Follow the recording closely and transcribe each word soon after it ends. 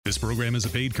This program is a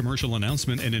paid commercial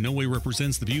announcement and in no way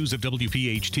represents the views of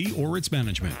WPHT or its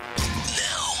management.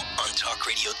 Now on Talk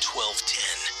Radio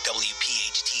 1210,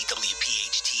 WPHT,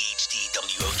 WPHT HD,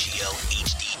 WOGL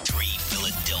HD3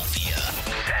 Philadelphia.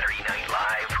 Saturday Night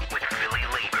Live with Philly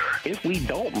Labor. If we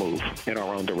don't move in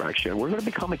our own direction, we're going to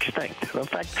become extinct. In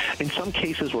fact, in some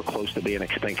cases, we're close to being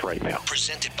extinct right now.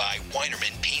 Presented by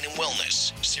Weinerman Pain and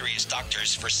Wellness. Serious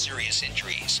doctors for serious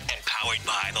injuries. And powered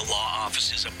by the law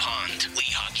offices of Pond,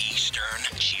 Lehocky, Stern,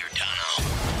 Giordano.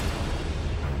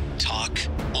 Talk,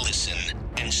 listen,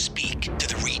 and speak to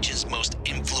the region's most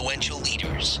influential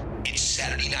leaders. It's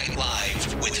Saturday Night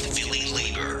Live with Philly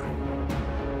Labor.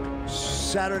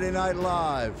 Saturday Night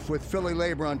Live with Philly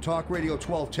Labor on Talk Radio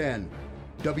 1210.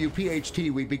 WPHT,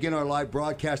 we begin our live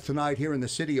broadcast tonight here in the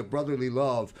city of brotherly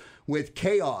love with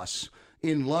chaos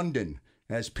in London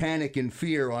as panic and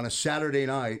fear on a Saturday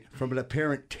night from an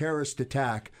apparent terrorist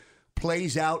attack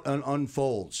plays out and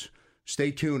unfolds.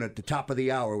 Stay tuned at the top of the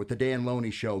hour with the Dan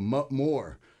Loney Show.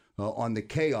 More on the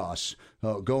chaos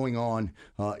going on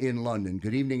in London.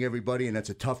 Good evening, everybody, and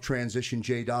that's a tough transition,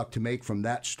 J-Doc, to make from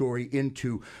that story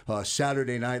into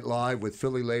Saturday Night Live with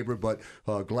Philly Labor, but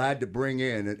glad to bring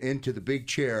in and into the big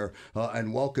chair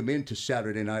and welcome into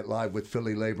Saturday Night Live with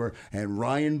Philly Labor and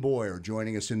Ryan Boyer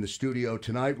joining us in the studio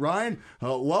tonight. Ryan,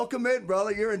 welcome in,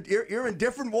 brother. You're in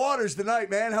different waters tonight,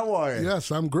 man. How are you?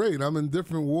 Yes, I'm great. I'm in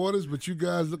different waters, but you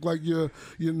guys look like you're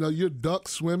duck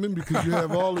swimming because you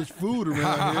have all this food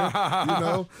around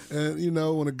here, and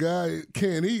when a guy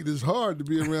can't eat, it's hard to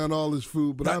be around all this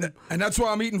food. But and that's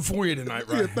why I'm eating for you tonight,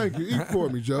 right? Yeah, thank you. Eat for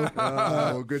me, Joe.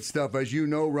 Well, good stuff. As you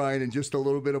know, Ryan, and just a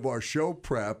little bit of our show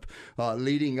prep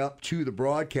leading up to the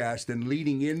broadcast and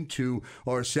leading into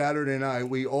our Saturday night,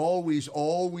 we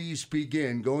always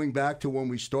begin going back to when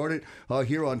we started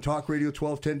here on Talk Radio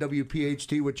 1210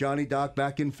 WPHT with Johnny Doc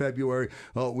back in February.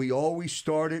 We always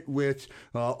started with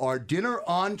our dinner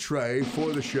entree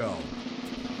for the show.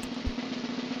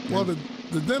 Well,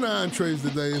 the dinner entrees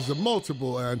today is a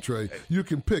multiple entree. You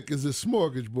can pick. It's a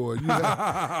smorgasbord.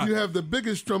 You have the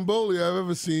biggest stromboli I've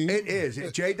ever seen. It is.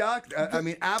 J-Doc,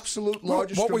 absolute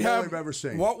largest stromboli I've ever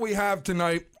seen. What we have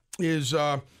tonight is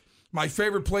my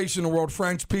favorite place in the world,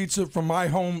 Frank's Pizza, from my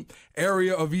home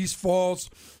area of East Falls.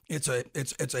 It's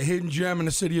a hidden gem in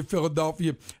the city of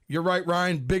Philadelphia. You're right,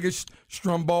 Ryan. Biggest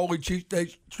stromboli,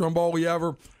 cheesesteak stromboli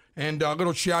ever. And a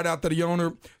little shout out to the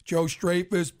owner, Joe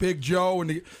Strafus, Big Joe,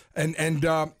 and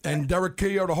Derek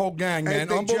Keogh, the whole gang, man.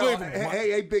 Unbelievable.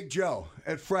 Hey, Big Joe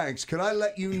at Frank's. Can I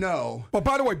let you know? But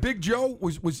by the way, Big Joe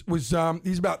was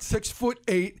he's about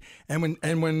 6'8", and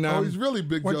when he's really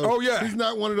Big Joe. Oh yeah, he's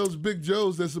not one of those big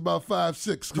Joes that's about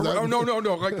 5'6".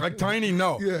 No, like tiny.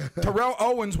 No. Yeah. Terrell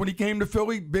Owens, when he came to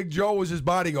Philly, Big Joe was his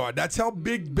bodyguard. That's how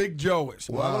big Joe is.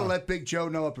 Well, I'm going to let Big Joe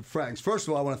know up at Frank's. First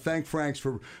of all, I want to thank Frank's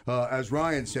for, as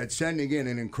Ryan said, sending in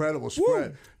an incredible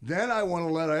spread. Woo. Then I want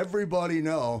to let everybody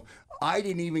know I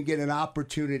didn't even get an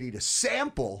opportunity to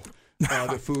sample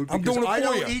the food because I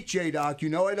don't eat, J-Doc.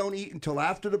 I don't eat until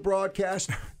after the broadcast.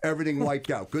 Everything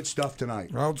wiped out. Good stuff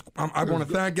tonight. Well, I want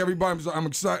to thank everybody. I'm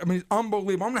excited. I mean, it's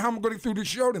unbelievable. I don't know how I'm going through this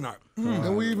show tonight.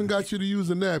 And we even got you to use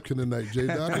a napkin tonight,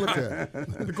 J-Doc. Look at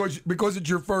it. Because it's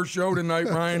your first show tonight,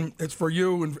 Ryan. It's for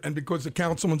you, and because the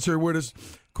councilman's here with us.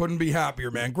 Couldn't be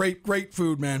happier, man. Great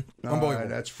food, man. Unbelievable. Right,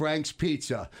 that's Frank's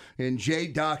Pizza in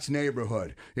J-Doc's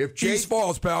neighborhood. East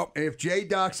Falls, pal. If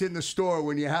J-Doc's in the store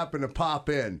when you happen to pop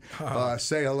in,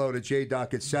 say hello to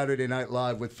J-Doc. It's Saturday Night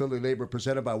Live with Philly Labor,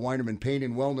 presented by Weinerman Pain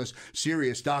and Wellness.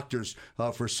 Serious doctors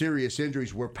for serious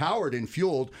injuries. We're powered and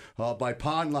fueled by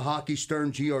Pond, Lehocky,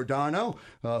 Stern, Giordano,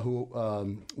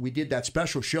 who we did that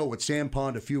special show with Sam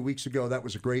Pond a few weeks ago. That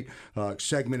was a great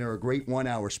segment, or a great 1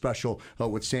 hour special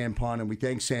with Sam Pond, and we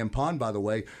thank Sam Pond, by the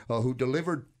way, who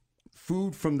delivered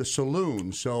food from the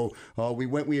saloon. So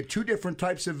we had two different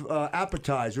types of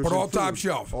appetizers. But all top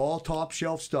shelf. All top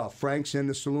shelf stuff. Frank's in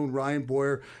the saloon. Ryan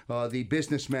Boyer, the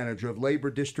business manager of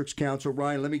Labor Districts Council.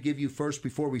 Ryan, let me give you first,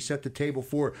 before we set the table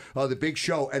for the big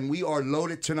show, and we are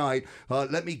loaded tonight.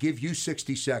 Let me give you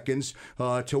 60 seconds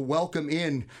to welcome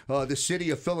in the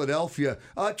city of Philadelphia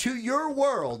to your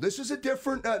world. This is a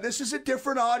different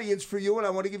audience for you, and I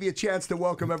want to give you a chance to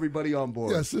welcome everybody on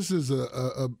board. Yes, this is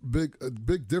a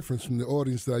big difference from the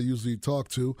audience that I usually talk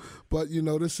to. But,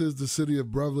 this is the city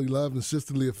of brotherly love and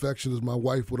sisterly affection, as my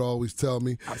wife would always tell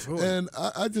me. Absolutely. And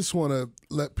I just want to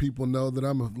let people know that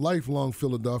I'm a lifelong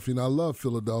Philadelphian. I love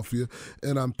Philadelphia,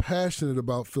 and I'm passionate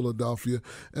about Philadelphia.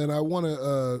 And I want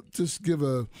to just give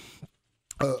a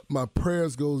My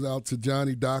prayers goes out to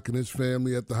Johnny Doc and his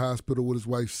family at the hospital with his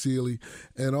wife Celie,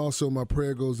 and also my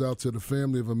prayer goes out to the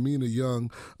family of Amina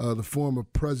Young, the former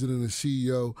president and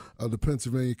CEO of the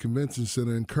Pennsylvania Convention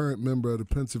Center and current member of the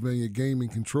Pennsylvania Gaming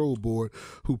Control Board,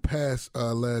 who passed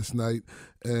last night.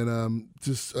 And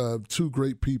just two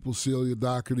great people, Celia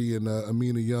Doherty and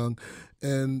Amina Young.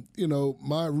 And, you know,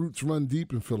 my roots run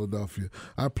deep in Philadelphia.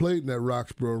 I played in that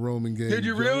Roxborough Roman game. Did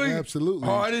you Joe. really? Absolutely.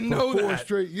 Oh, I didn't know that. 4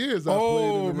 straight years I played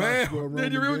in the Roxborough Roman game.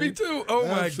 Did you really? Me too? Oh,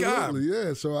 my God. Absolutely,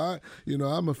 yeah. So,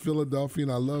 I'm a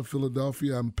Philadelphian. I love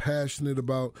Philadelphia. I'm passionate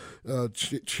about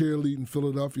cheerleading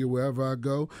Philadelphia wherever I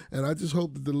go. And I just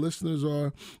hope that the listeners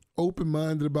are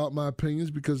open-minded about my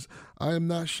opinions, because I am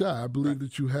not shy. I believe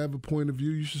that you have a point of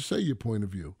view. You should say your point of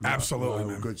view. Absolutely,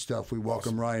 man. Good stuff. We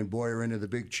welcome Ryan Boyer into the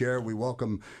big chair. We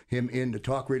welcome him into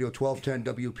Talk Radio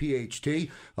 1210 WPHT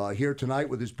here tonight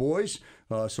with his boys.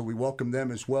 So we welcome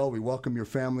them as well. We welcome your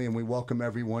family, and we welcome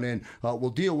everyone in. We'll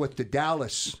deal with the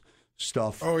Dallas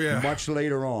stuff much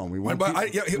later on. We won't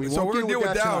so we're going to deal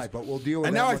with Dallas. Tonight, but we'll deal with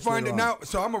and that now I much find later it on. now.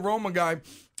 So I'm a Roman guy.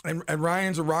 And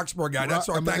Ryan's a Roxborough guy. That's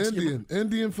our I'm Thanksgiving.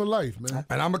 Indian for life, man.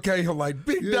 And I'm a Cahillite.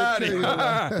 Big Daddy.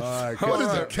 Cahillite. What is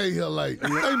a Cahillite?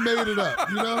 They made it up,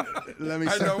 you know?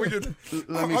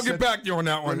 I'll get back to you on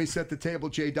that one. Let me set the table,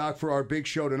 J-Doc, for our big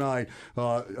show tonight.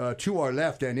 To our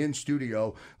left and in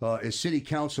studio is City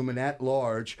Councilman at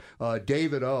Large,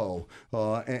 David O.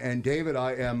 And David,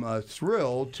 I am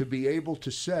thrilled to be able to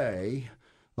say,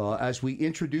 as we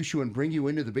introduce you and bring you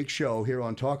into the big show here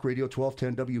on Talk Radio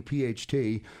 1210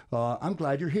 WPHT, I'm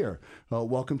glad you're here.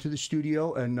 Welcome to the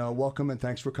studio, and welcome and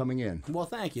thanks for coming in. Well,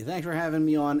 thank you. Thanks for having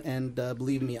me on, and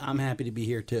believe me, I'm happy to be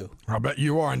here too. I bet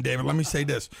you are. And David, let me say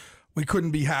this. We couldn't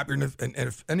be happier. And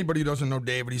if anybody who doesn't know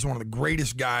David, he's one of the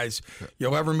greatest guys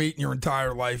you'll ever meet in your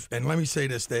entire life. And let me say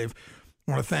this, Dave.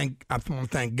 I want to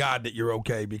thank God that you're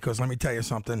okay, because let me tell you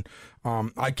something.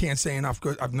 I can't say enough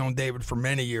good. I've known David for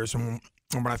many years, and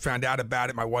when I found out about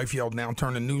it, my wife yelled down,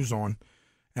 "Turn the news on."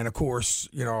 And of course,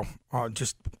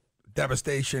 just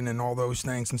devastation and all those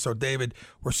things. And so, David,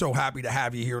 we're so happy to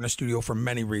have you here in the studio for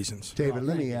many reasons. David,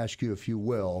 let me ask you, if you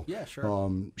will,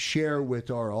 share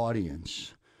with our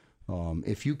audience,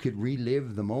 if you could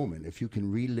relive the moment, if you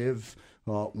can relive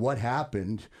what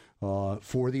happened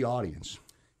for the audience.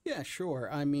 Yeah, sure.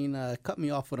 I mean, cut me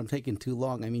off when I'm taking too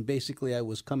long. I mean, basically, I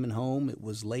was coming home. It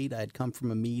was late. I had come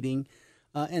from a meeting.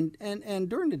 And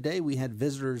during the day, we had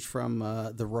visitors from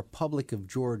the Republic of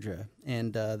Georgia,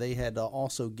 and they had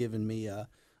also given me a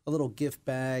little gift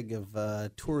bag of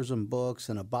tourism books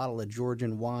and a bottle of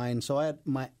Georgian wine. So I had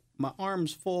my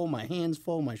arms full, my hands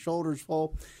full, my shoulders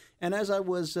full. And as I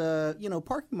was,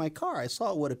 parking my car, I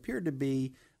saw what appeared to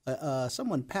be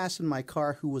someone passing my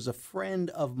car who was a friend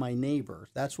of my neighbor.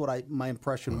 That's what my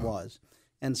impression was.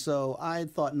 And so I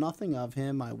thought nothing of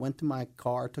him. I went to my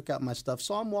car, took out my stuff,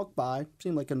 saw him walk by,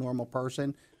 seemed like a normal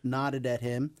person, nodded at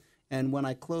him. And when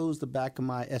I closed the back of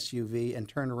my SUV and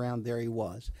turned around, there he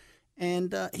was.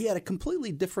 And he had a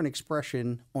completely different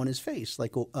expression on his face,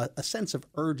 like a sense of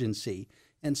urgency.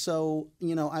 And so,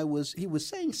 he was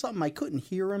saying something. I couldn't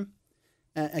hear him.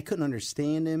 I couldn't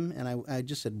understand him. And I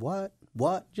just said, what?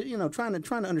 Trying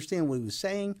to understand what he was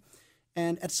saying.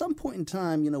 And at some point in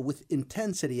time, with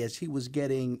intensity, as he was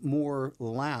getting more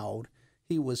loud,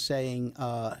 he was saying,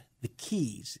 the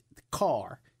keys, the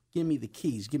car, give me the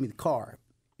keys, give me the car.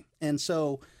 And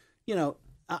so,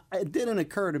 it didn't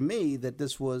occur to me that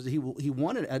this was, he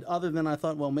wanted it, other than I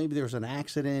thought, well, maybe there was an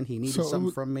accident, he needed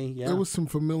something from me. Yeah. There was some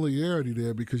familiarity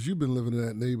there, because you've been living in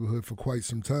that neighborhood for quite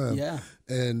some time. Yeah.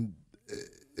 And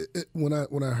when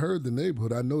I heard the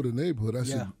neighborhood, I know the neighborhood, I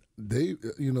said,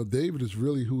 David is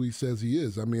really who he says he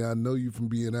is. I mean, I know you from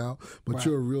being out, but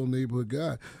you're a real neighborhood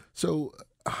guy. So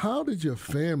how did your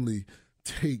family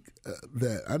take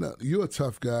that? I know you're a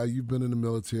tough guy. You've been in the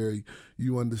military.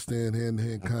 You understand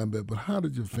hand-to-hand combat. But how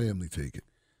did your family take it?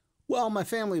 Well, my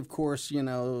family, of course, they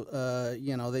only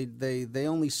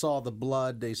saw the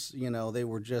blood. They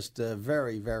were just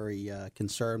very, very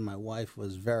concerned. My wife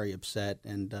was very upset,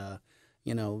 and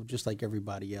just like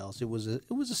everybody else, it was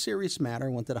a serious matter. I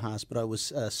went to the hospital. I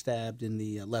was stabbed in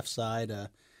the left side,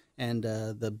 and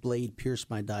the blade pierced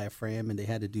my diaphragm, and they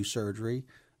had to do surgery.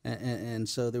 And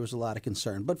so there was a lot of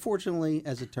concern. But fortunately,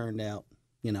 as it turned out,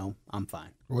 I'm fine.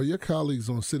 Well, your colleagues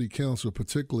on city council,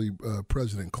 particularly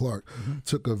President Clark,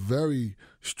 took a very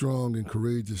strong and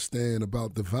courageous stand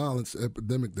about the violence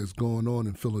epidemic that's going on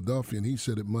in Philadelphia, and he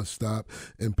said it must stop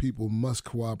and people must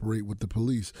cooperate with the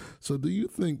police. So do you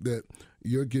think that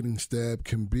your getting stabbed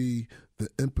can be the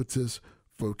impetus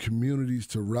for communities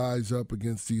to rise up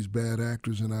against these bad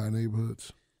actors in our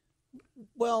neighborhoods?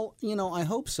 Well, I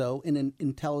hope so, in an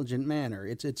intelligent manner.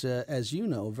 It's a, as you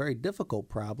know, a very difficult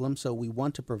problem. So we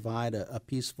want to provide a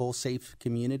peaceful, safe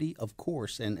community, of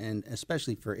course, and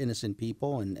especially for innocent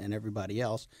people and everybody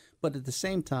else. But at the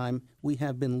same time, we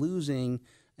have been losing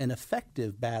an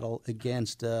effective battle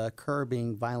against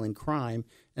curbing violent crime,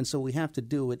 and so we have to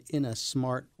do it in a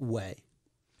smart way.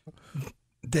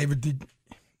 David,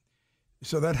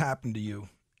 so that happened to you,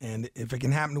 and if it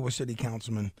can happen to a city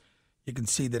councilman, you can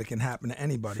see that it can happen to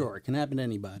anybody. Sure, it can happen to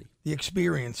anybody. The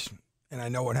experience, and I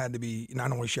know it had to be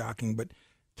not only shocking, but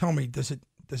tell me, does it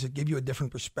give you a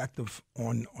different perspective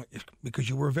on because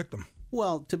you were a victim?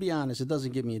 Well, to be honest, it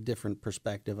doesn't give me a different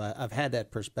perspective. I've had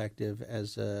that perspective.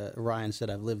 As Ryan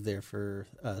said, I've lived there for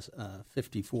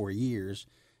 54 years,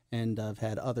 and I've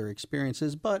had other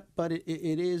experiences. But it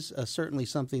is certainly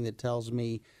something that tells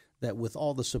me that with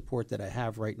all the support that I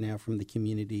have right now from the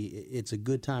community, it's a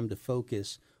good time to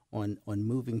focus on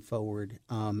moving forward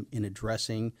in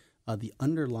addressing the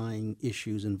underlying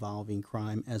issues involving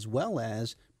crime, as well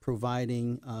as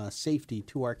providing safety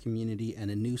to our community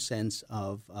and a new sense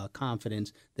of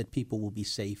confidence that people will be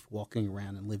safe walking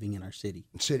around and living in our city.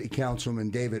 City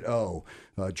Councilman David O.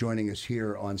 Joining us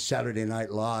here on Saturday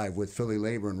Night Live with Philly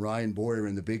Labor and Ryan Boyer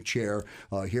in the big chair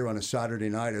here on a Saturday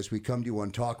night as we come to you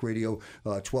on Talk Radio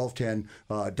 1210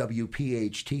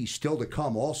 WPHT. Still to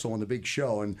come also on the big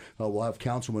show, and we'll have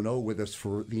Councilman O with us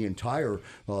for the entire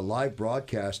live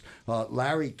broadcast.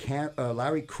 Larry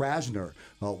Krasner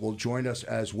will join us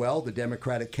as well, the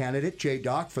Democratic candidate,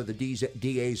 J-Doc, for the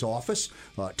DA's office.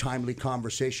 Timely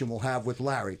conversation we'll have with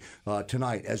Larry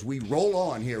tonight as we roll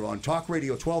on here on Talk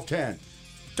Radio 1210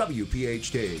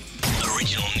 WPHT.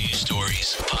 Original news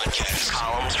stories, podcasts,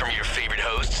 columns from your favorite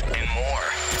hosts, and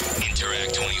more.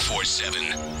 Interact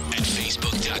 24/7 at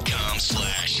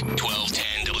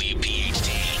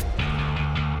Facebook.com/1210WPHT.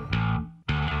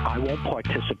 I won't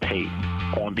participate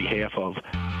on behalf of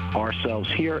ourselves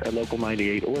here at Local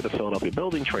 98 or the Philadelphia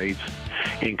Building Trades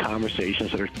in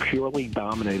conversations that are purely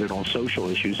dominated on social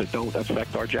issues that don't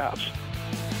affect our jobs.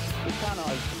 He kind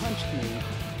of punched me,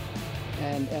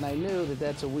 and I knew that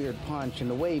that's a weird punch, and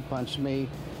the way he punched me,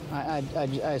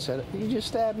 I said, "You just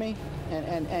stabbed me?"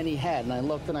 And he had, and I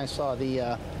looked and I saw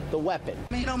the weapon.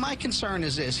 My concern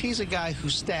is this: he's a guy who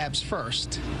stabs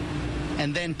first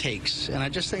and then takes, and I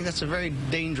just think that's a very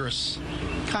dangerous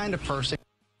kind of person.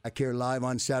 Back here live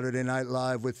on Saturday Night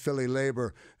Live with Philly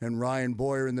Labor and Ryan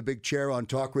Boyer in the big chair on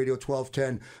Talk Radio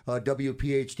 1210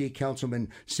 WPHT.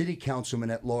 City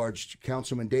Councilman at Large,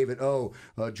 Councilman David O.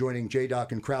 Joining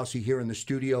J-Doc and Krause here in the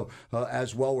studio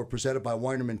as well. We're presented by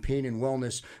Weinerman Pain and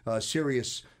Wellness,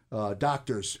 serious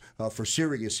doctors for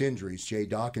serious injuries,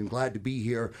 J-Doc, and glad to be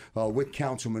here with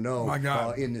Councilman O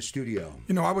in the studio.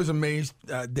 I was amazed,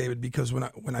 David, because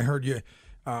when I heard you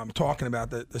talking about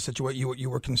the situation,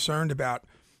 you were concerned about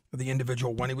the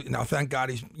individual when he was, now thank God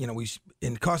he's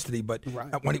in custody, but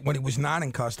right. when he was not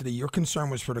in custody, your concern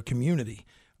was for the community.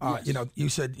 Yes. You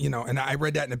said, and I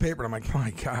read that in the paper, and I'm like,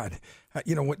 my God.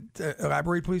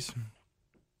 Elaborate, please.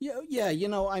 Yeah.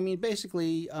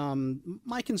 Basically,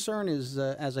 my concern is,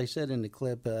 as I said in the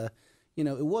clip, it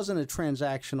wasn't a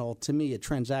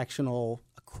transactional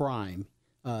crime.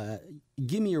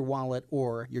 Give me your wallet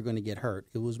or you're going to get hurt.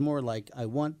 It was more like I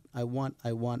want,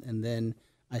 and then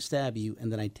I stab you,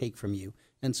 and then I take from you.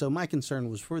 And so my concern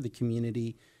was for the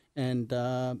community. And,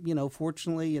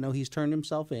 fortunately, he's turned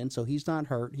himself in, so he's not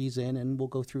hurt. He's in, and we'll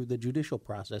go through the judicial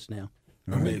process now.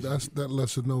 That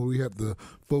lets us know we have to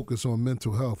focus on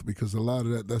mental health, because a lot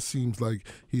of that seems like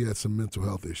he had some mental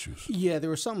health issues. Yeah, there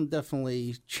was something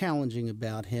definitely challenging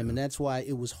about him, and that's why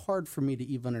it was hard for me to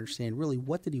even understand really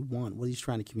what did he want, what he's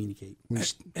trying to communicate.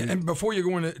 And before you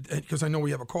go into, because I know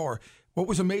we have a caller, what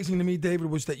was amazing to me, David,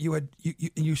 was that you had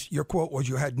your quote was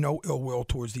you had no ill will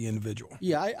towards the individual.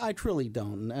 Yeah, I truly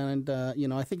don't, and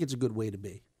I think it's a good way to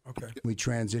be. Okay. We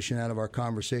transition out of our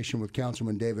conversation with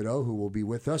Councilman David O., who will be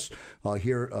with us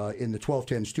here in the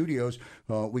 1210 studios.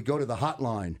 We go to the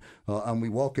hotline, and we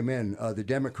welcome in the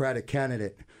Democratic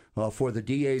candidate for the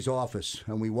DA's office,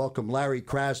 and we welcome Larry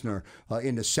Krasner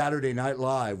into Saturday Night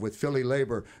Live with Philly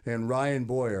Labor and Ryan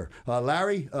Boyer.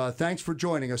 Larry, thanks for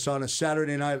joining us on a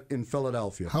Saturday night in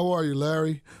Philadelphia. How are you,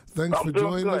 Larry? Thanks for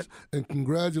joining us, and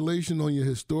congratulations on your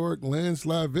historic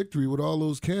landslide victory with all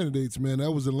those candidates, man.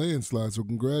 That was a landslide, so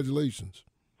congratulations.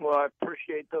 Well, I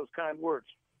appreciate those kind words.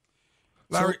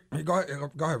 Larry, go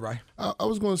ahead, Ryan. I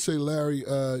was going to say, Larry,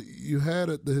 you had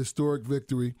the historic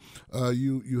victory.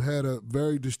 You had a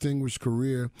very distinguished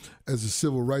career as a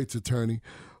civil rights attorney.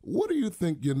 What do you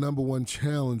think your number one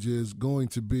challenge is going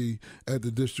to be at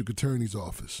the district attorney's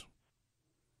office?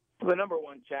 The number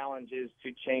one challenge is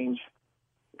to change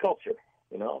culture.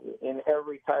 You know, in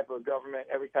every type of government,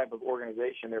 every type of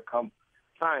organization, there come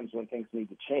times when things need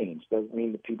to change. Doesn't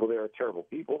mean the people there are terrible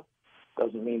people.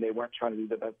 Doesn't mean they weren't trying to do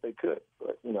the best they could.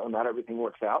 But, you know, not everything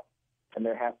works out, and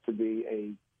there has to be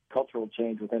a cultural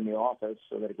change within the office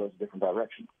so that it goes a different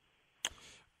direction.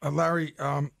 Larry,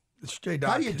 it's J.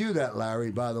 Doc. How do you do that,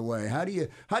 Larry, by the way? How do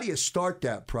you start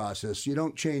that process? You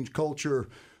don't change culture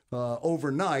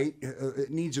overnight.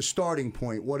 It needs a starting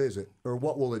point. What is it, or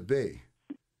what will it be?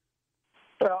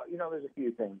 Well, you know, there's a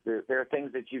few things. There are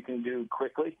things that you can do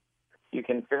quickly. You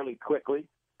can fairly quickly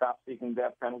stop seeking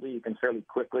death penalty. You can fairly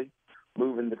quickly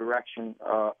move in the direction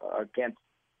against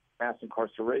mass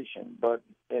incarceration. But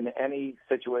in any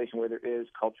situation where there is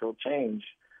cultural change,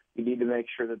 you need to make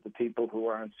sure that the people who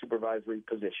are in supervisory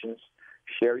positions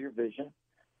share your vision,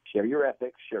 share your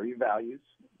ethics, share your values,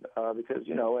 because,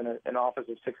 you know, in an office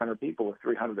of 600 people with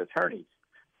 300 attorneys,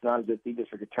 it's not as if the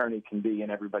district attorney can be in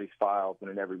everybody's files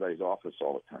and in everybody's office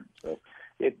all the time. So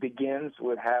it begins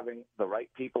with having the right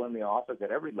people in the office at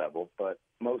every level, but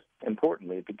most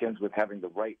importantly, it begins with having the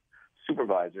right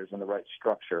supervisors and the right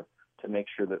structure to make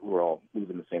sure that we're all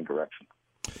moving in the same direction.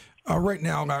 Right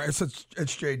now,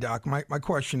 it's J. Doc. My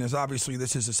question is, obviously,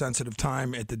 this is a sensitive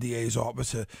time at the DA's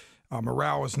office.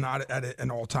 Morale is not at an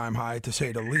all-time high, to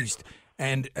say the least.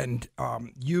 And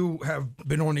you have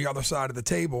been on the other side of the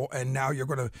table, and now you're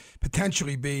going to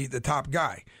potentially be the top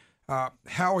guy.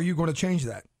 How are you going to change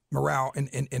that morale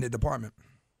in the department?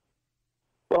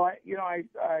 Well,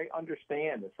 I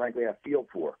understand, and frankly, I feel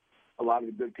for a lot of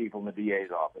the good people in the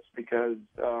DA's office because,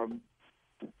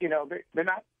 they're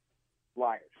not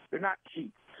liars. They're not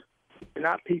cheats. They're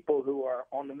not people who are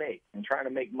on the make and trying to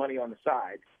make money on the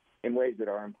side in ways that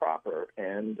are improper.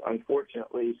 And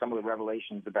unfortunately, some of the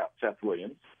revelations about Seth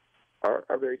Williams are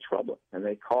very troubling, and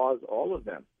they cause all of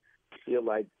them to feel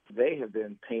like they have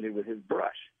been painted with his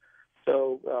brush.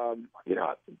 So,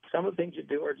 some of the things you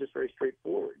do are just very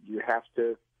straightforward. You have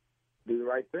to do the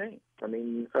right thing. I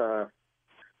mean,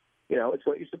 it's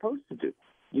what you're supposed to do.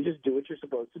 You just do what you're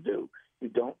supposed to do. You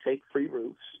don't take free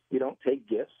roofs. You don't take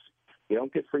gifts. You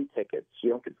don't get free tickets. You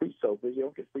don't get free sofas. You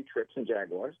don't get free trips in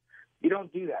Jaguars. You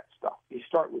don't do that stuff. You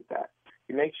start with that.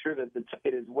 You make sure that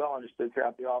it is well understood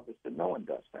throughout the office that no one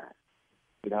does that.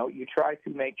 You try to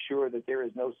make sure that there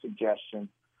is no suggestion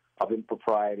of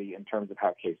impropriety in terms of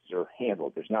how cases are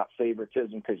handled. There's not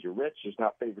favoritism because you're rich. There's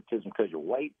not favoritism because you're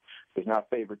white. There's not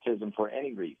favoritism for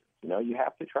any reason. You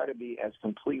have to try to be as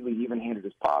completely even-handed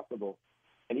as possible,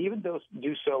 and even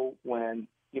do so when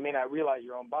you may not realize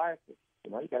your own biases.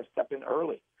 You got to step in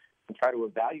early and try to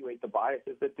evaluate the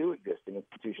biases that do exist in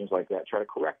institutions like that, try to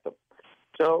correct them.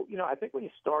 So, I think when you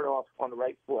start off on the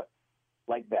right foot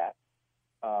like that,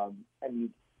 and you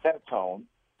set a tone,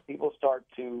 people start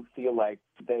to feel like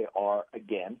they are,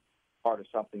 again, part of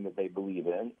something that they believe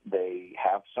in. They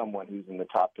have someone who's in the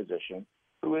top position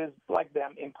who is, like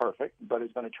them, imperfect, but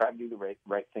is going to try to do the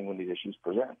right thing when these issues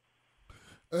present.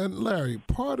 And Larry,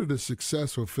 part of the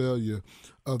success or failure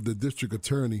of the district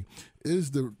attorney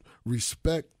is the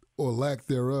respect or lack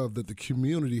thereof that the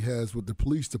community has with the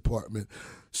police department.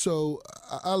 So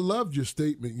I loved your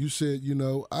statement. You said,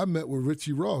 I met with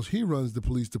Richie Ross. He runs the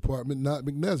police department, not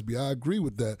McNesby. I agree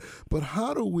with that. But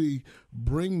how do we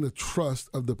bring the trust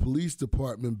of the police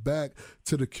department back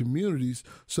to the communities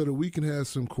so that we can have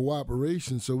some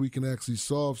cooperation so we can actually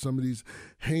solve some of these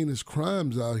heinous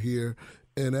crimes out here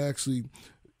and actually,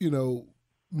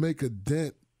 make a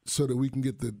dent so that we can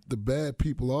get the bad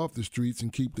people off the streets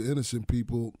and keep the innocent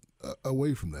people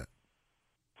away from that?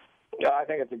 Yeah, I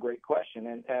think it's a great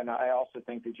question, and I also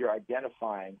think that you're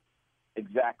identifying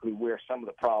exactly where some of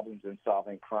the problems in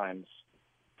solving crimes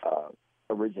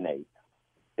originate.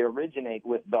 They originate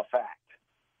with the fact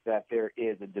that there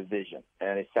is a division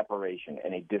and a separation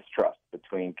and a distrust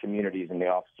between communities and the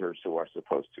officers who are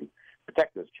supposed to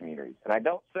protect those communities. And I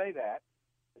don't say that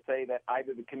to say that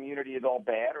either the community is all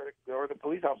bad or the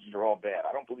police officers are all bad.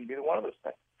 I don't believe either one of those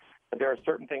things. But there are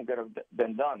certain things that have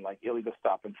been done, like illegal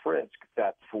stop and frisk,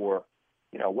 that for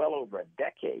well over a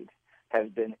decade has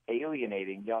been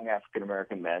alienating young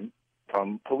African-American men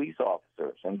from police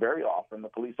officers. And very often the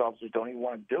police officers don't even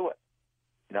want to do it.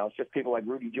 It's just people like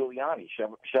Rudy Giuliani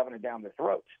shoving it down their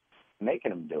throats,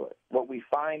 making them do it. What we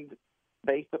find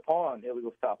based upon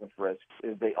illegal stop and frisk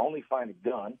is they only find a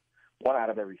gun 1 out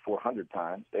of every 400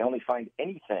 times. They only find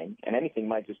anything, and anything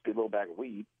might just be a little bag of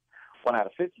weed, 1 out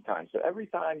of 50 times. So every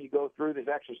time you go through this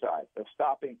exercise of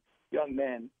stopping young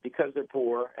men because they're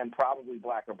poor and probably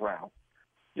black or brown,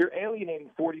 you're alienating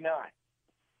 49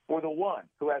 for the one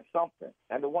who has something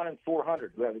and the 1 in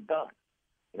 400 who has a gun.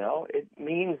 It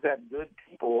means that good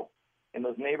people in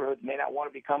those neighborhoods may not want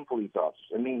to become police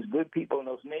officers. It means good people in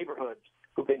those neighborhoods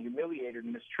intimidated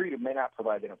and mistreated may not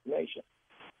provide that information.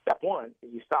 Step one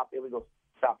is you stop illegal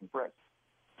stop and frisk.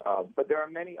 But there are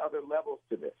many other levels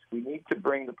to this. We need to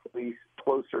bring the police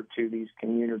closer to these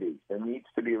communities. There needs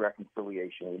to be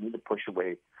reconciliation. We need to push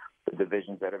away the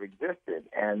divisions that have existed.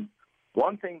 And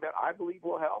one thing that I believe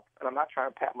will help, and I'm not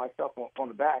trying to pat myself on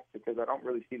the back because I don't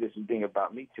really see this as being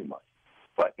about me too much,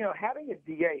 but, having a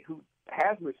DA who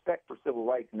has respect for civil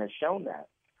rights and has shown that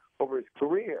over his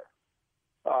career,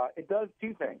 it does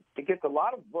two things. It gets a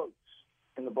lot of votes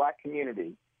in the black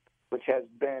community, which has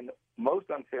been most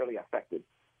unfairly affected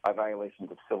by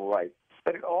violations of civil rights,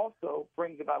 but it also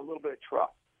brings about a little bit of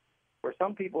trust, where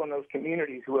some people in those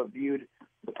communities who have viewed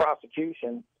the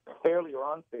prosecution fairly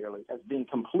or unfairly as being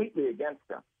completely against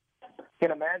them can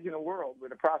imagine a world where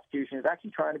the prosecution is actually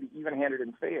trying to be even-handed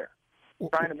and fair,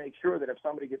 trying to make sure that if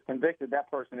somebody gets convicted, that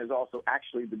person is also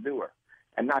actually the doer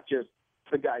and not just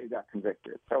the guy who got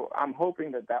convicted. So I'm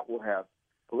hoping that will have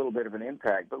a little bit of an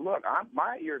impact. But look,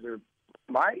 my ears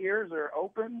are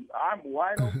open. I'm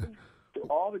wide open to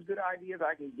all the good ideas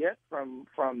I can get from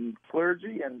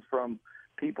clergy and from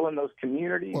people in those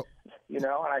communities, and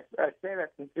I say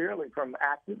that sincerely, from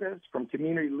activists, from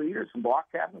community leaders, from block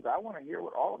captains. I want to hear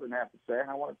what all of them have to say, and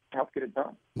I want to help get it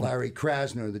done. Larry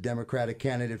Krasner, the Democratic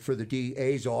candidate for the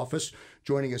DA's office,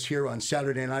 joining us here on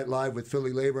Saturday Night Live with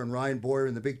Philly Labor and Ryan Boyer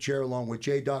in the big chair, along with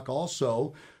J. Duck.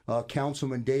 Also,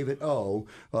 Councilman David O.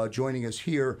 Joining us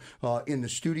here in the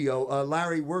studio.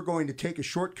 Larry, we're going to take a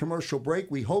short commercial break.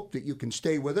 We hope that you can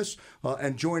stay with us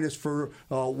and join us for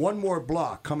one more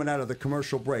block coming out of the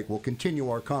commercial break. We'll continue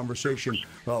our conversation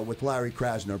with Larry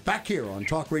Krasner. Back here on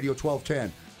Talk Radio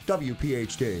 1210,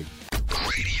 WPHT.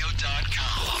 Radio.com.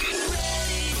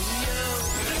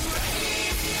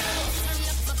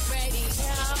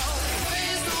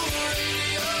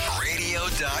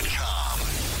 Radio.com.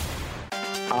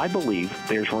 I believe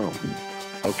there's room,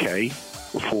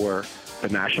 for the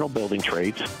national building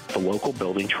trades, the local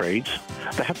building trades,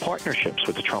 that have partnerships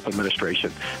with the Trump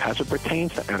administration as it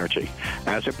pertains to energy,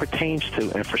 as it pertains to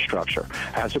infrastructure,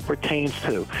 as it pertains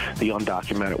to the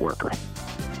undocumented worker.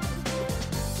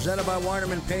 Presented by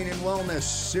Weinerman Pain and Wellness,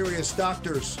 Serious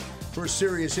Doctors for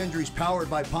Serious Injuries, powered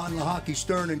by Pond, Lahaki,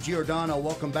 Stern, and Giordano.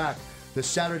 Welcome back to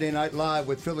Saturday Night Live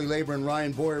with Philly Labor and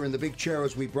Ryan Boyer in the big chair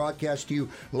as we broadcast to you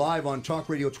live on Talk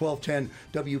Radio 1210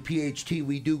 WPHT.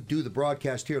 We do the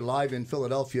broadcast here live in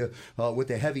Philadelphia with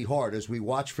a heavy heart as we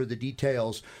watch for the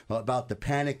details about the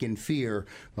panic and fear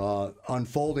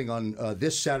unfolding on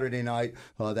this Saturday night,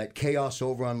 that chaos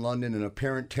over on London, an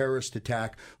apparent terrorist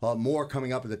attack. More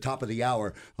coming up at the top of the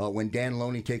hour when Dan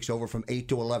Loney takes over from 8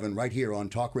 to 11 right here on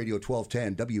Talk Radio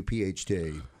 1210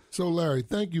 WPHT. So, Larry,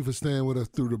 thank you for staying with us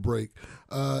through the break.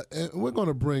 And we're going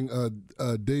to bring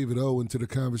David O. into the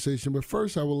conversation. But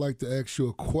first, I would like to ask you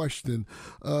a question.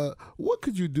 What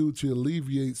could you do to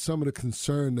alleviate some of the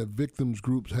concern that victims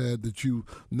groups had that you've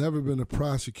never been a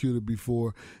prosecutor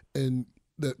before and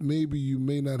that maybe you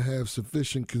may not have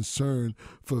sufficient concern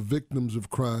for victims of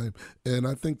crime? And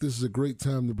I think this is a great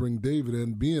time to bring David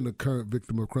in, being a current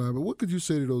victim of crime. But what could you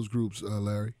say to those groups,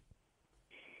 Larry?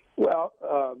 Well,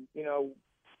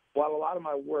 while a lot of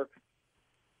my work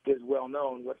is well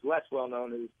known, what's less well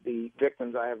known is the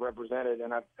victims I have represented,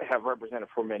 and I have represented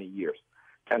for many years.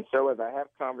 And so as I have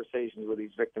conversations with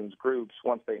these victims groups,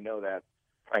 once they know that,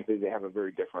 frankly, they have a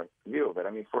very different view of it.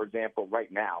 I mean, for example, right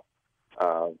now,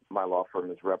 my law firm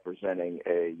is representing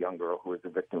a young girl who is a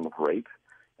victim of rape.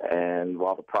 And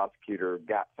while the prosecutor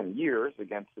got some years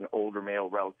against an older male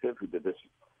relative who did this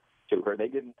to her, they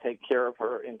didn't take care of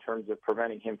her in terms of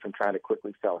preventing him from trying to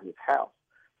quickly sell his house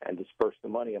and disperse the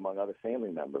money among other family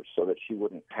members so that she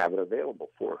wouldn't have it available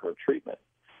for her treatment.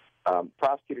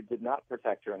 Prosecutor did not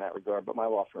protect her in that regard, but my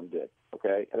law firm did,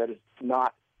 okay? And that is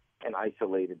not an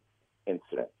isolated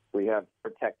incident. We have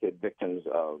protected victims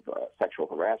of sexual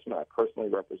harassment. I personally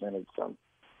represented some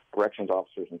corrections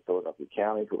officers in Philadelphia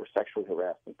County who were sexually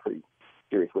harassed in pretty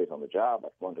serious ways on the job.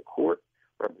 I've gone to court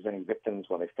representing victims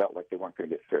when they felt like they weren't going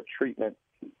to get fair treatment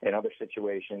in other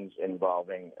situations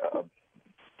involving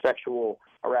sexual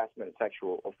harassment and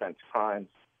sexual offense crimes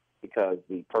because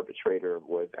the perpetrator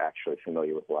was actually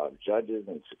familiar with a lot of judges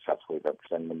and successfully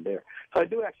represented them there. So I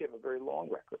do actually have a very long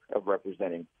record of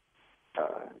representing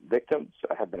victims.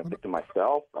 I have been a victim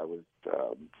myself. I was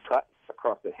cut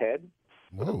across the head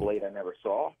with a blade I never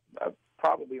saw.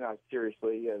 Probably not as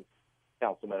seriously as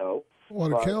Councilman O. Well,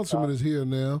 the councilman is here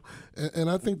now, and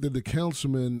I think that the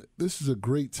councilman, this is a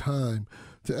great time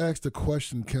to ask the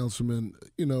question, Councilman,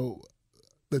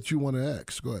 that you want to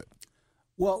ask. Go ahead.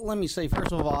 Well, let me say,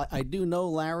 first of all, I do know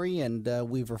Larry, and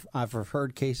I've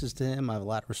referred cases to him. I have a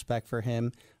lot of respect for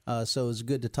him. So it's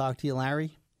good to talk to you,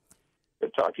 Larry.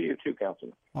 Good to talk to you too,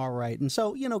 Councilman. All right, and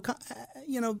so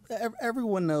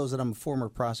everyone knows that I'm a former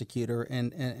prosecutor,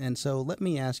 and so let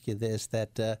me ask you this: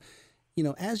 that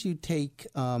as you take,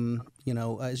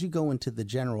 as you go into the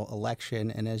general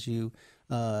election, and as you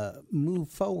move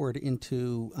forward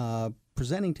into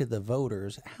presenting to the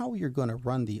voters how you're going to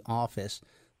run the office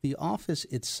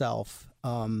itself,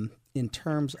 in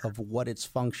terms of what its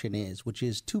function is, which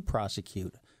is to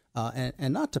prosecute.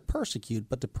 And not to persecute,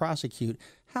 but to prosecute.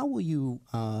 How will you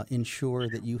ensure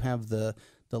that you have the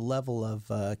level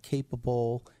of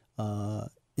capable,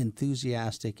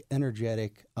 enthusiastic,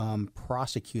 energetic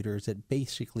prosecutors that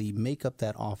basically make up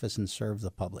that office and serve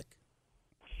the public?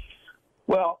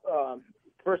 Well,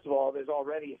 first of all, there's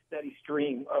already a steady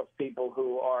stream of people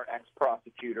who are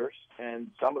ex-prosecutors, and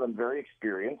some of them very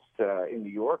experienced in New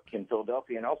York, in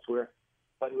Philadelphia, and elsewhere,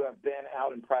 but who have been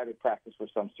out in private practice for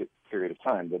some period of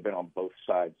time. They've been on both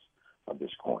sides of this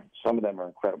coin. Some of them are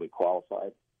incredibly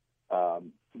qualified,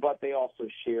 but they also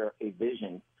share a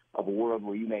vision of a world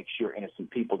where you make sure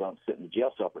innocent people don't sit in the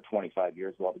jail cell for 25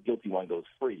 years while the guilty one goes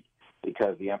free,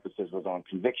 because the emphasis was on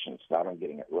convictions, not on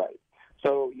getting it right.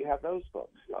 So you have those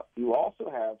folks. You also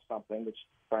have something which,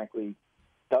 frankly,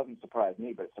 doesn't surprise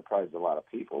me, but it surprises a lot of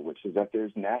people, which is that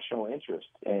there's national interest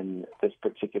in this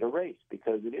particular race,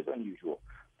 because it is unusual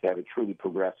to have a truly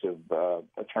progressive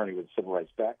attorney with a civil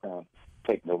rights background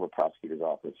taking over a prosecutor's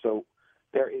office. So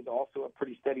there is also a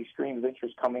pretty steady stream of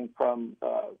interest coming from,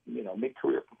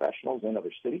 mid-career professionals in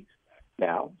other cities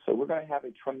now. So we're going to have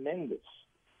a tremendous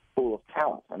pool of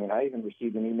talent. I mean, I even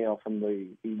received an email from the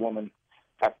woman,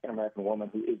 African-American woman,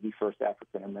 who is the first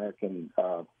African-American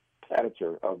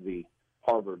editor of the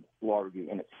Harvard Law Review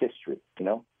in its history.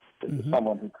 This is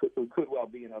someone who could well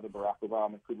be another Barack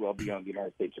Obama, could well be on the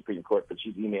United States Supreme Court, but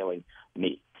she's emailing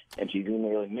me, and she's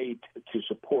emailing me to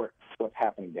support what's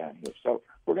happening down here. So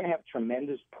we're going to have a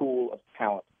tremendous pool of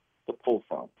talent to pull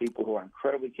from, people who are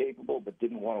incredibly capable but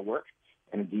didn't want to work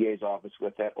in a DA's office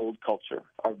with that old culture,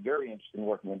 are very interested in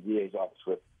working in the DA's office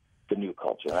with the new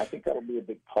culture. And I think that'll be a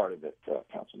big part of it,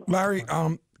 Councilman. Larry,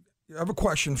 I have a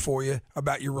question for you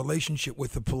about your relationship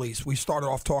with the police. We started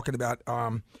off talking about,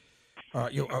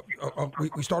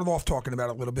 we started off talking about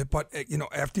it a little bit, but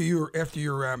after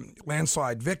your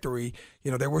landslide victory,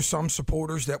 there were some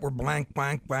supporters that were blank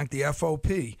the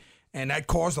FOP, and that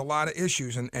caused a lot of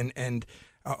issues. And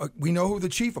we know who the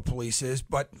chief of police is,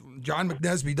 but John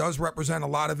McNesby does represent a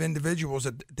lot of individuals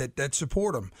that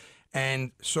support him.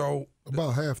 And so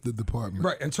about half the department,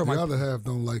 right? And so the other half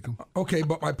don't like him. Okay,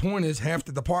 but my point is, half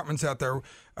the department's out there,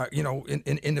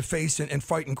 in the face and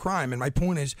fighting crime. And my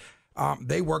point is,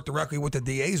 they work directly with the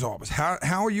DA's office.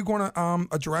 How are you going to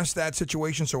address that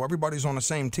situation so everybody's on the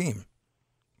same team?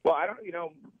 Well, I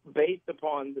don't, based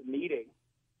upon the meeting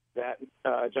that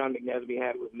John McNesby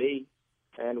had with me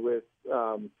and with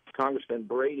Congressman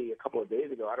Brady a couple of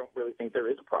days ago, I don't really think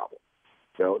there is a problem.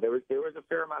 So there was a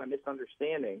fair amount of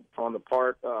misunderstanding on the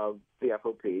part of the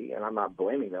FOP, and I'm not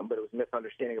blaming them, but it was a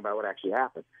misunderstanding about what actually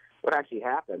happened. What actually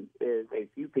happened is a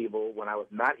few people, when I was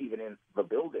not even in the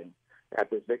building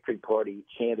at this victory party,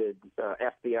 chanted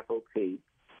F the FOP,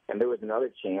 and there was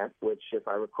another chant, which, if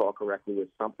I recall correctly, was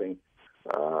something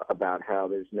about how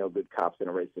there's no good cops in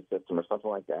a racist system or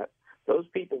something like that. Those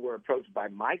people were approached by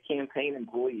my campaign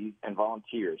employees and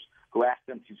volunteers who asked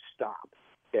them to stop,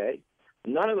 okay?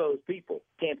 None of those people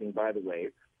chanting, by the way,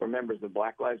 were members of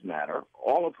Black Lives Matter,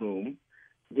 all of whom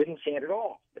didn't chant at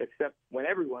all, except when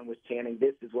everyone was chanting,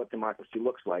 this is what democracy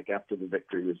looks like after the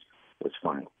victory was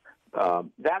final.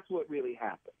 That's what really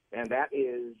happened, and that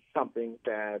is something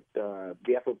that the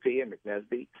FOP and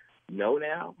McNesby know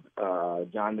now.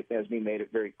 John McNesby made it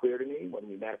very clear to me when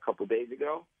we met a couple of days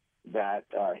ago that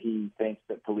he thinks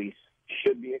that police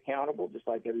should be accountable just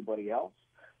like everybody else,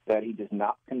 that he does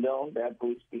not condone bad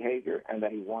police behavior, and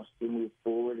that he wants to move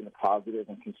forward in a positive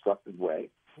and constructive way.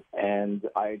 And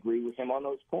I agree with him on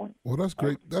those points. Well, that's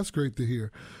great. That's great to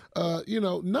hear.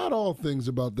 Not all things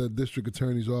about that district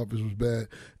attorney's office was bad.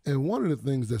 And one of the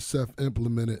things that Seth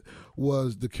implemented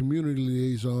was the community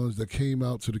liaisons that came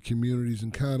out to the communities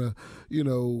and kind of,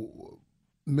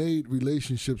 made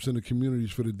relationships in the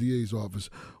communities for the DA's office.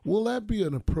 Will that be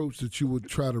an approach that you would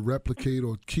try to replicate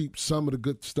or keep some of the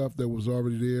good stuff that was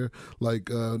already there, like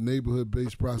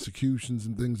neighborhood-based prosecutions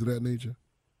and things of that nature?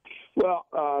 Well,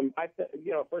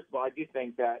 first of all, I do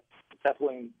think that Seth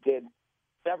Williams did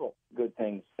several good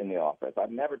things in the office.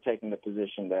 I've never taken the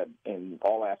position that in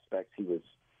all aspects he was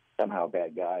somehow a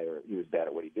bad guy or he was bad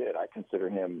at what he did. I consider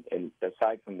him,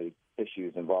 aside from the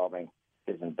issues involving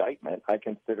his indictment, I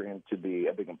consider him to be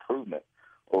a big improvement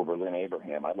over Lynn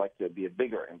Abraham. I'd like to be a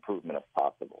bigger improvement if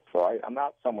possible. So I'm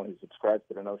not someone who subscribes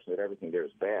to the notion that everything there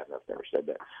is bad. I've never said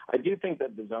that. I do think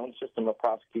that the zone system of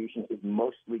prosecution is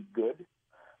mostly good,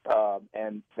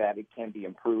 and that it can be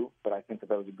improved, but I think that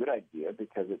was a good idea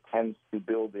because it tends to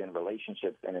build in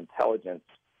relationships and intelligence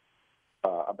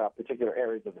about particular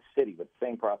areas of the city with the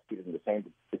same prosecutors and the same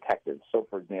detectives. So,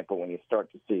 for example, when you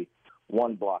start to see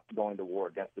one block going to war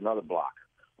against another block,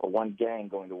 or one gang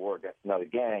going to war against another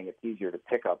gang, it's easier to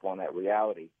pick up on that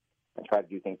reality and try to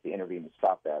do things to intervene to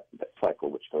stop that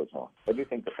cycle which goes on. I do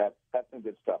think that that's some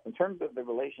good stuff. In terms of the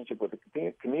relationship with the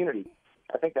community,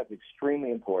 I think that's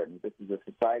extremely important. This is a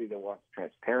society that wants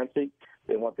transparency.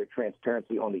 They want their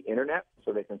transparency on the Internet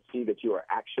so they can see that you are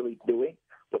actually doing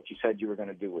what you said you were going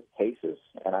to do with cases.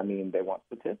 And, I mean, they want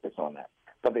statistics on that.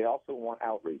 But they also want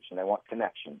outreach, and they want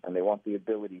connection, and they want the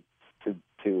ability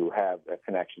to have a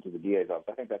connection to the DA's office.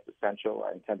 I think that's essential.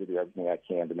 I intend to do everything I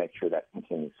can to make sure that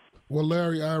continues. Well,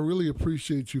 Larry, I really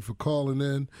appreciate you for calling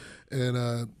in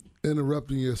and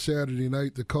interrupting your Saturday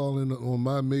night to call in on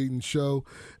my maiden show.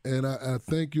 And I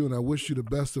thank you, and I wish you the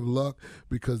best of luck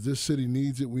because this city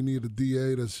needs it. We need a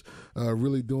DA that's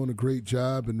really doing a great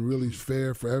job and really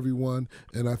fair for everyone.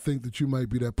 And I think that you might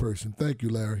be that person. Thank you,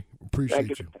 Larry.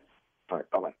 Appreciate you. All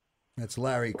right, bye-bye. That's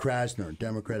Larry Krasner,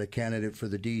 Democratic candidate for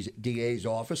the DA's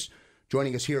office,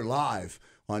 joining us here live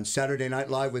on Saturday Night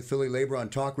Live with Philly Labor on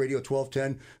Talk Radio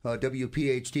 1210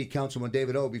 WPHT. Councilman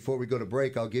David O., before we go to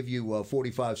break, I'll give you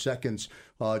 45 seconds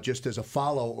just as a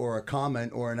follow or a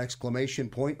comment or an exclamation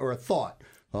point or a thought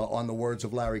on the words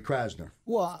of Larry Krasner.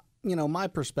 Well, you know, my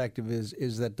perspective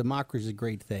is that democracy is a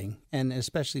great thing, and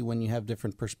especially when you have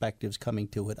different perspectives coming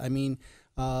to it. I mean,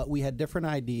 we had different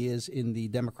ideas in the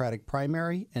Democratic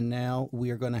primary, and now we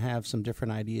are going to have some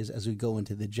different ideas as we go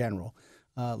into the general.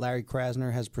 Larry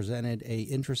Krasner has presented a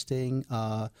interesting,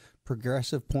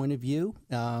 progressive point of view.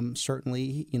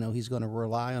 Certainly, you know, he's going to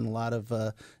rely on a lot of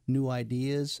new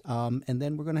ideas. And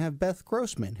then we're going to have Beth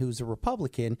Grossman, who's a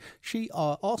Republican. She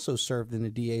also served in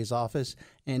the DA's office,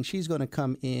 and she's going to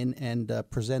come in and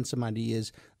present some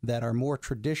ideas that are more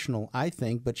traditional, I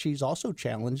think, but she's also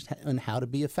challenged on how to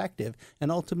be effective.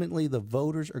 And ultimately, the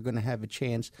voters are going to have a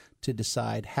chance to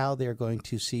decide how they're going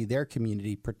to see their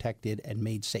community protected and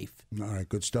made safe. All right,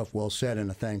 good stuff. Well said,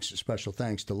 and a special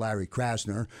thanks to Larry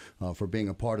Krasner for being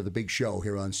a part of the big show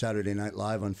here on Saturday Night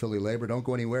Live on Philly Labor. Don't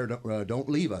go anywhere. Don't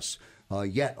leave us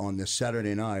yet on this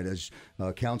Saturday night as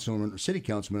City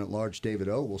Councilman at Large David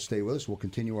O. will stay with us. We'll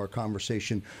continue our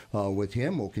conversation with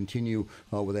him. We'll continue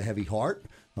with a heavy heart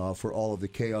for all of the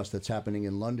chaos that's happening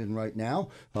in London right now.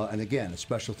 And again, a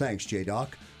special thanks,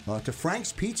 J-Doc, to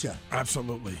Frank's Pizza.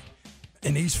 Absolutely.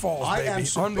 In East Falls, I baby. am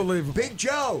so Unbelievable. Big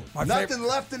Joe. Nothing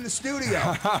left in the studio.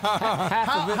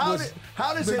 How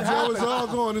does Big it Joe happen? is all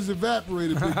gone. It's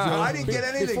evaporated, Big Joe. I didn't get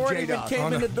anything, Before it even J-Doc.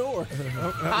 came in the door.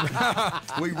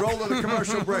 We roll to the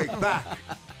commercial break. Back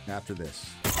after this.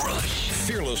 Rush.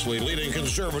 Fearlessly leading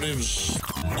conservatives.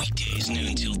 Weekdays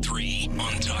noon till 3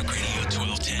 on Talk Radio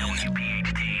 1210.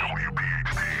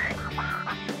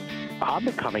 I've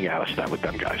been coming out of step with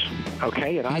them guys,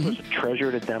 okay? And I was a treasure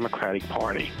of the Democratic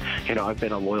Party. You know, I've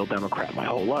been a loyal Democrat my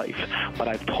whole life. But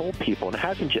I've told people, and it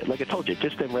hasn't, like I told you, it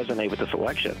just didn't resonate with this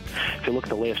election. If you look at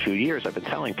the last few years, I've been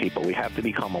telling people we have to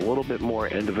become a little bit more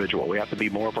individual. We have to be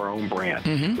more of our own brand.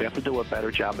 We have to do a better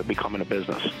job at becoming a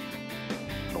business.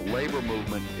 The labor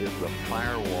movement is the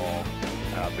firewall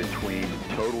between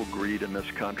total greed in this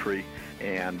country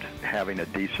and having a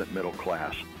decent middle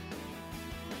class.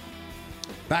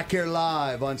 Back here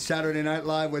live on Saturday Night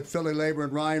Live with Philly Labor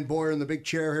and Ryan Boyer in the big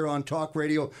chair here on Talk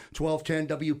Radio 1210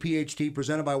 WPHT,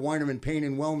 presented by Weinerman Pain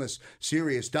and Wellness,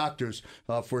 serious doctors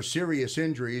for serious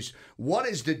injuries. What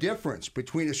is the difference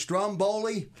between a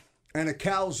Stromboli and a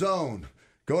calzone?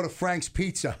 Go to Frank's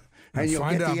Pizza. And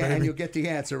you'll get the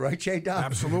answer, right, J-Doc?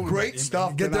 Absolutely. Great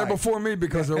stuff. Get there tonight. before me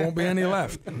because there won't be any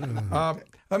left.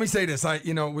 Let me say this.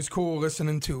 It was cool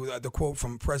listening to the quote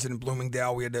from President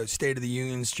Bloomingdale. We had the State of the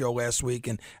Union show last week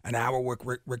and an hour with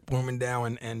Rick Bloomingdale,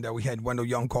 and we had Wendell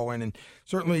Young call in. And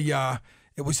certainly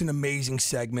it was an amazing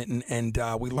segment, and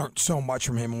we learned so much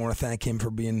from him. I want to thank him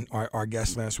for being our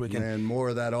guest last week. And more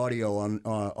of that audio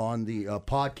on the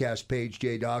podcast page,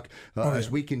 J-Doc,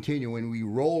 as we continue and we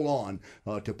roll on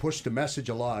to push the message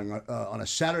along on a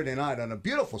Saturday night, on a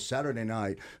beautiful Saturday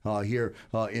night here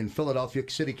in Philadelphia.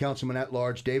 City Councilman at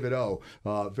Large David O.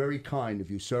 Very kind of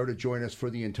you, sir, to join us for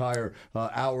the entire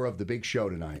hour of the big show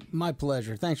tonight. My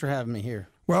pleasure. Thanks for having me here.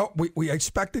 Well, we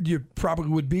expected you probably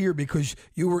would be here because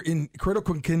you were in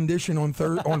critical condition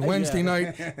on Wednesday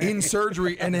night in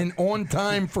surgery and then on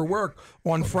time for work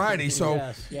on Friday. So,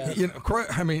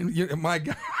 yes. I mean, my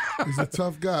God. He's a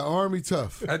tough guy, Army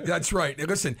tough. That's right.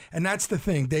 Listen, and that's the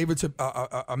thing. David's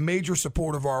a major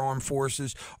supporter of our armed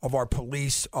forces, of our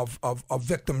police, of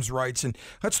victims' rights. And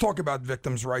let's talk about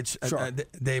victims' rights, Sure.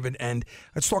 David, and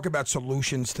let's talk about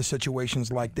solutions to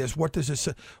situations like this. What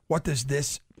does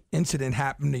this incident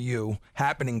happening to you,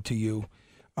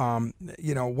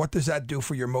 what does that do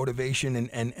for your motivation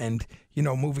and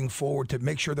moving forward to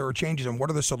make sure there are changes, and what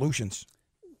are the solutions?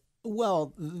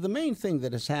 Well, the main thing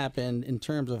that has happened in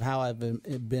terms of how I've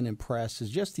been impressed is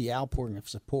just the outpouring of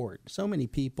support. So many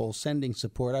people sending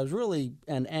support. I was really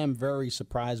and am very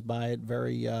surprised by it,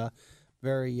 very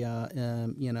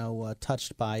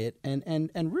touched by it,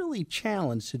 and really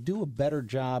challenged to do a better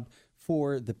job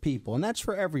for the people. And that's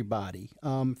for everybody,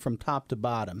 from top to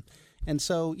bottom. And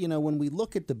so, when we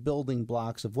look at the building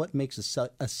blocks of what makes a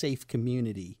safe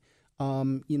community,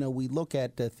 we look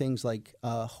at things like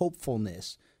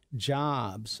hopefulness,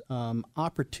 jobs,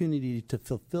 opportunity to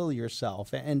fulfill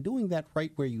yourself, and doing that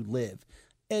right where you live.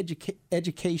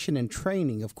 Education and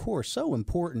training, of course, so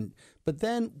important. But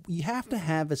then you have to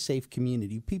have a safe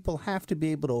community. People have to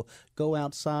be able to go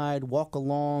outside, walk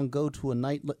along, go to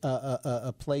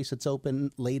a place that's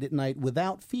open late at night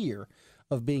without fear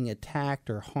of being attacked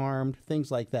or harmed,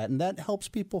 things like that. And that helps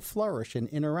people flourish and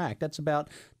interact. That's about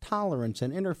tolerance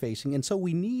and interfacing. And so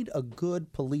we need a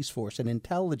good police force, an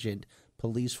intelligent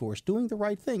police force, doing the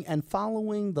right thing and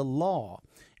following the law.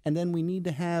 And then we need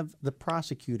to have the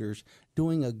prosecutors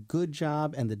doing a good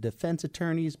job and the defense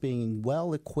attorneys being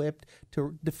well equipped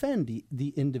to defend the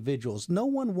individuals. No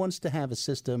one wants to have a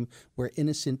system where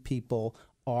innocent people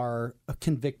are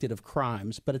convicted of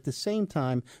crimes. But at the same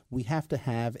time, we have to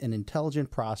have an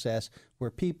intelligent process where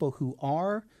people who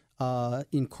are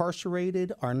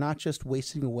incarcerated are not just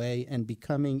wasting away and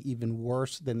becoming even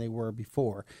worse than they were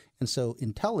before. And so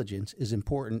intelligence is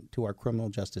important to our criminal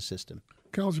justice system.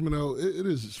 Councilman, it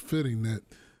is fitting that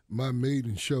my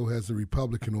maiden show has a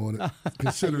Republican on it,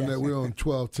 considering that we're on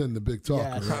 1210, the Big Talker.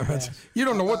 Yes, right? yes. You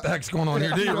don't know what the heck's going on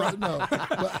here, do you? Right? No.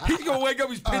 He's going to wake up,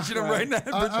 he's pinching him right now.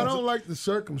 I don't like the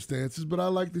circumstances, but I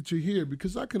like that you're here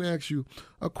because I can ask you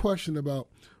a question about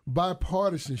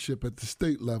bipartisanship at the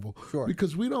state level. Sure.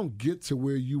 Because we don't get to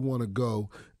where you want to go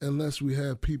unless we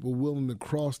have people willing to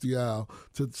cross the aisle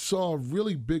to solve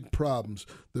really big problems,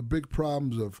 the big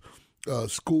problems of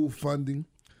school funding.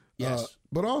 Yes.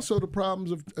 But also the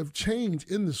problems of change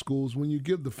in the schools when you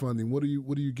give the funding. What are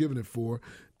you giving it for?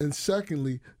 And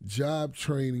secondly, job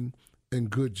training and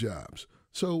good jobs.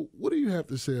 So what do you have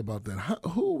to say about that?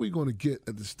 Who are we going to get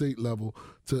at the state level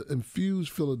to infuse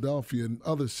Philadelphia and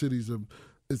other cities of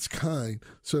its kind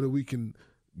so that we can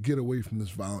get away from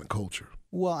this violent culture?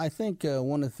 Well, I think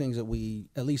one of the things that we,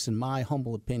 at least in my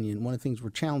humble opinion, one of the things we're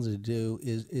challenged to do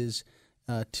is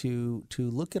to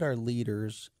look at our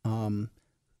leaders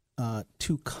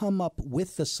to come up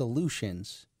with the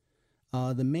solutions.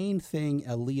 The main thing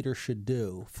a leader should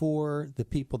do for the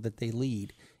people that they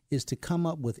lead is to come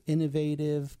up with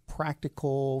innovative,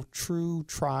 practical, true,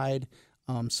 tried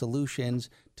solutions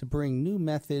to bring new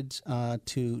methods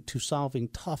to solving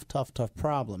tough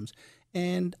problems.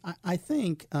 And I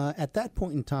think at that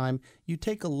point in time, you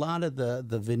take a lot of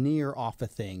the veneer off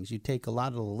of things. You take a lot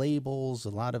of the labels,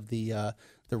 a lot of the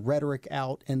rhetoric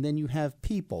out, and then you have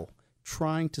people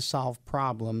trying to solve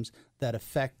problems that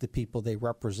affect the people they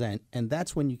represent. And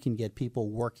that's when you can get people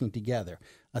working together.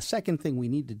 A second thing we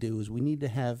need to do is we need to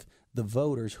have the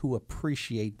voters who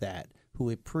appreciate that, who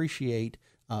appreciate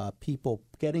people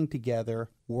getting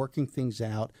together, working things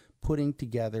out, putting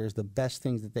together the best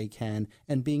things that they can,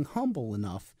 and being humble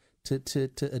enough to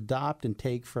adopt and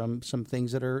take from some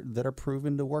things that are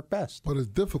proven to work best. But it's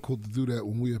difficult to do that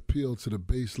when we appeal to the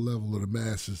base level of the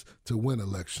masses to win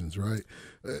elections, right?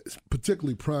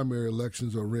 Particularly primary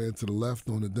elections are ran to the left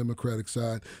on the Democratic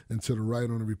side and to the right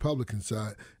on the Republican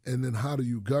side. And then how do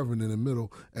you govern in the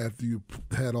middle after you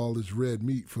had all this red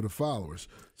meat for the followers?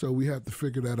 So we have to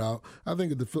figure that out. I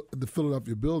think at the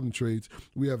Philadelphia Building Trades,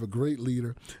 we have a great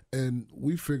leader, and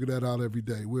we figure that out every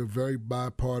day. We're very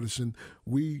bipartisan.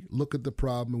 We look at the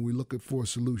problem and we look for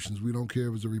solutions. We don't care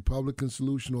if it's a Republican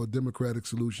solution or a Democratic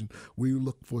solution. We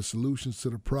look for solutions to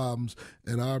the problems,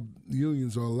 and our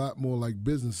unions are a lot more like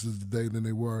businesses today than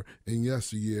they were in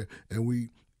yesteryear, and we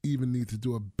even need to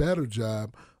do a better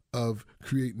job of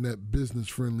creating that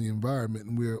business-friendly environment,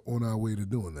 and we're on our way to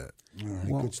doing that. All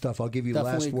right, good stuff. I'll give you the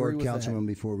last word, Councilman,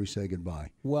 before we say goodbye.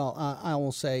 Well, I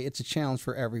will say it's a challenge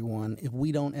for everyone. If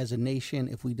we don't as a nation,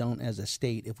 if we don't as a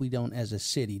state, if we don't as a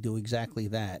city do exactly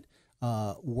that,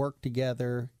 work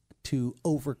together to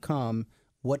overcome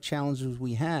what challenges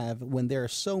we have when there are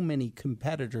so many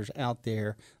competitors out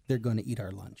there, they're going to eat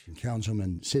our lunch.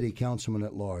 City Councilman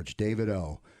at Large, David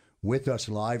O., with us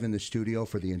live in the studio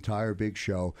for the entire big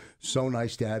show. So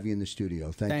nice to have you in the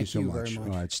studio. Thank you so much. Very much.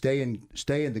 All right, stay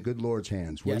in the good Lord's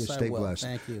hands. Will yes, you stay I will. blessed?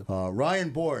 Thank you.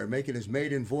 Ryan Boyer making his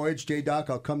maiden voyage.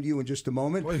 J-Doc, I'll come to you in just a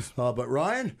moment. But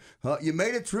Ryan, you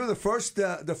made it through the first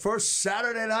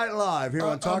Saturday Night Live here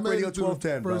on Talk Radio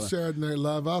 1210. First Saturday Night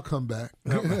Live. I'll come back.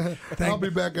 I'll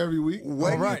be back every week.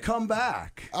 When you come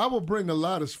back, I will bring a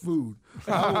lot of food.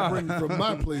 I will bring from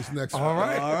my place next week. All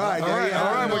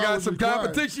right. We got some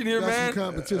competition here, man. Some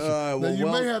competition. Now, you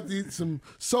may have to eat some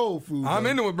soul food. I'm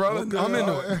into it, brother. Okay. I'm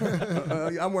into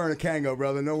it. I'm wearing a Kango,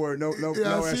 brother.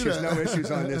 No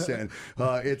issues on this end.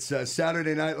 It's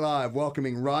Saturday Night Live,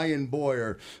 welcoming Ryan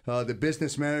Boyer, the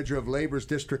business manager of Labor's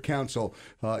District Council,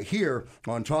 here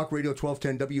on Talk Radio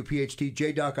 1210 WPHT.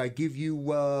 J-Doc, I give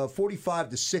you 45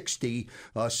 to 60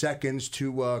 seconds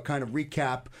to kind of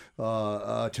recap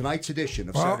tonight's edition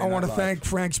of Saturday Night Live. I want to thank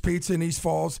Frank's Pizza in East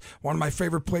Falls, one of my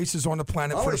favorite places on the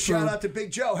planet for the food. Shout out to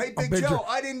Big Joe. Hey, Big Joe,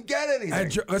 I didn't get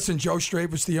anything. Listen, Joe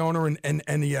Stravis, the owner, and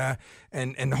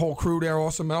the whole crew there,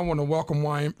 awesome. And I want to welcome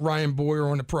Ryan Boyer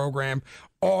on the program.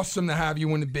 Awesome to have you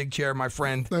in the big chair, my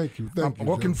friend. Thank you. I'm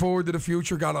looking forward to the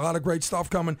future. Got a lot of great stuff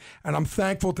coming, and I'm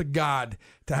thankful to God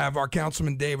to have our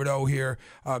Councilman David O. here,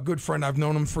 a good friend. I've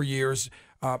known him for years.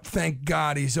 Thank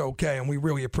God he's okay, and we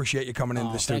really appreciate you coming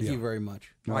into the studio. Thank you very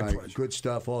much. My pleasure. Good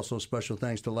stuff. Also, special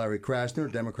thanks to Larry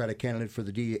Krasner, Democratic candidate for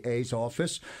the DA's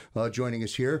office, joining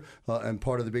us here and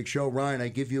part of the big show. Ryan, I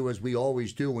give you, as we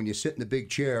always do, when you sit in the big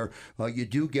chair, you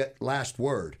do get last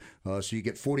word. So you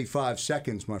get 45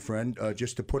 seconds, my friend,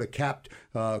 just to put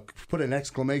an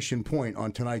exclamation point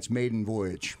on tonight's maiden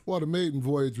voyage. Well, the maiden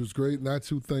voyage was great, and I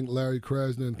too thank Larry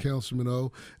Krasner and Councilman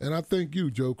O. And I thank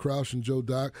you, Joe Krause and Joe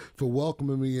Doc, for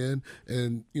welcoming me in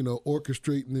and,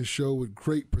 orchestrating this show with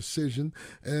great precision.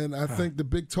 And I thank the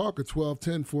Big Talker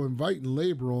 1210 for inviting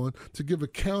Labor on to give a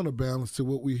counterbalance to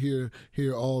what we hear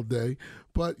here all day.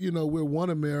 But, we're one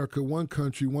America, one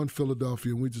country, one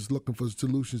Philadelphia, and we're just looking for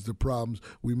solutions to problems.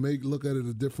 We may look at it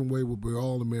a different way, but we're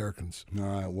all Americans. All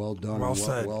right, well done. Well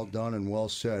said. Well done and well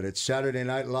said. It's Saturday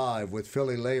Night Live with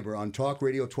Philly Labor on Talk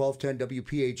Radio 1210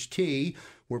 WPHT.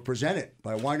 We're presented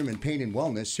by Weinerman Pain and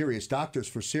Wellness, serious doctors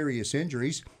for serious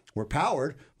injuries. We're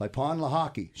powered by Pond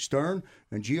Lahaki, Stern,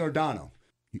 and Giordano.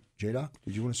 J-Doc,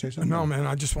 did you want to say something? No, man.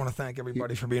 I just want to thank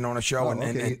everybody for being on the show.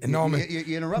 Okay.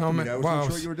 You interrupted me. I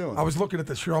wasn't sure you were doing. I was looking at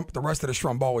the rest of the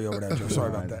Stromboli over there, Joe. Sorry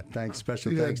about that. Thanks.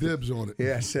 Special thanks. He had dibs on it.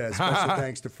 Yes, special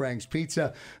thanks to Frank's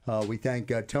Pizza. We thank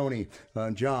Tony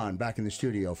and John back in the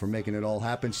studio for making it all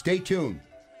happen. Stay tuned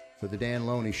for the Dan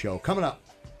Loney Show coming up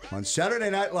on Saturday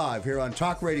Night Live here on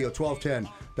Talk Radio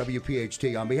 1210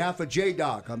 WPHT. On behalf of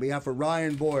J-Doc, on behalf of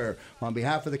Ryan Boyer, on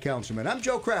behalf of the Councilman, I'm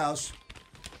Joe Krause.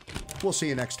 We'll see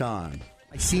you next time.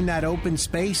 I seen that open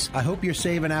space. I hope you're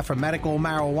saving that for medical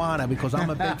marijuana because I'm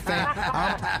a big fan.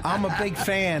 I'm a big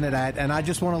fan of that, and I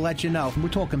just want to let you know we're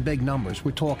talking big numbers.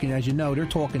 We're talking, as you know, they're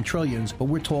talking trillions, but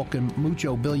we're talking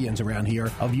mucho billions around here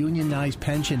of unionized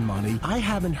pension money. I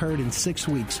haven't heard in 6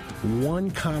 weeks one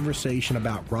conversation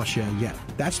about Russia yet.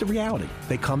 That's the reality.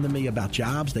 They come to me about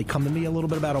jobs. They come to me a little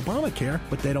bit about Obamacare,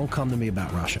 but they don't come to me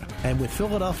about Russia. And with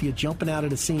Philadelphia jumping out of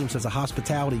the seams as a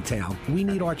hospitality town, we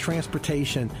need our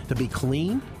transportation to be clean,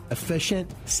 efficient,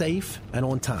 safe, and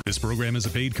on time. This program is a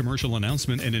paid commercial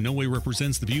announcement and in no way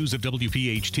represents the views of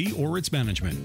WPHT or its management.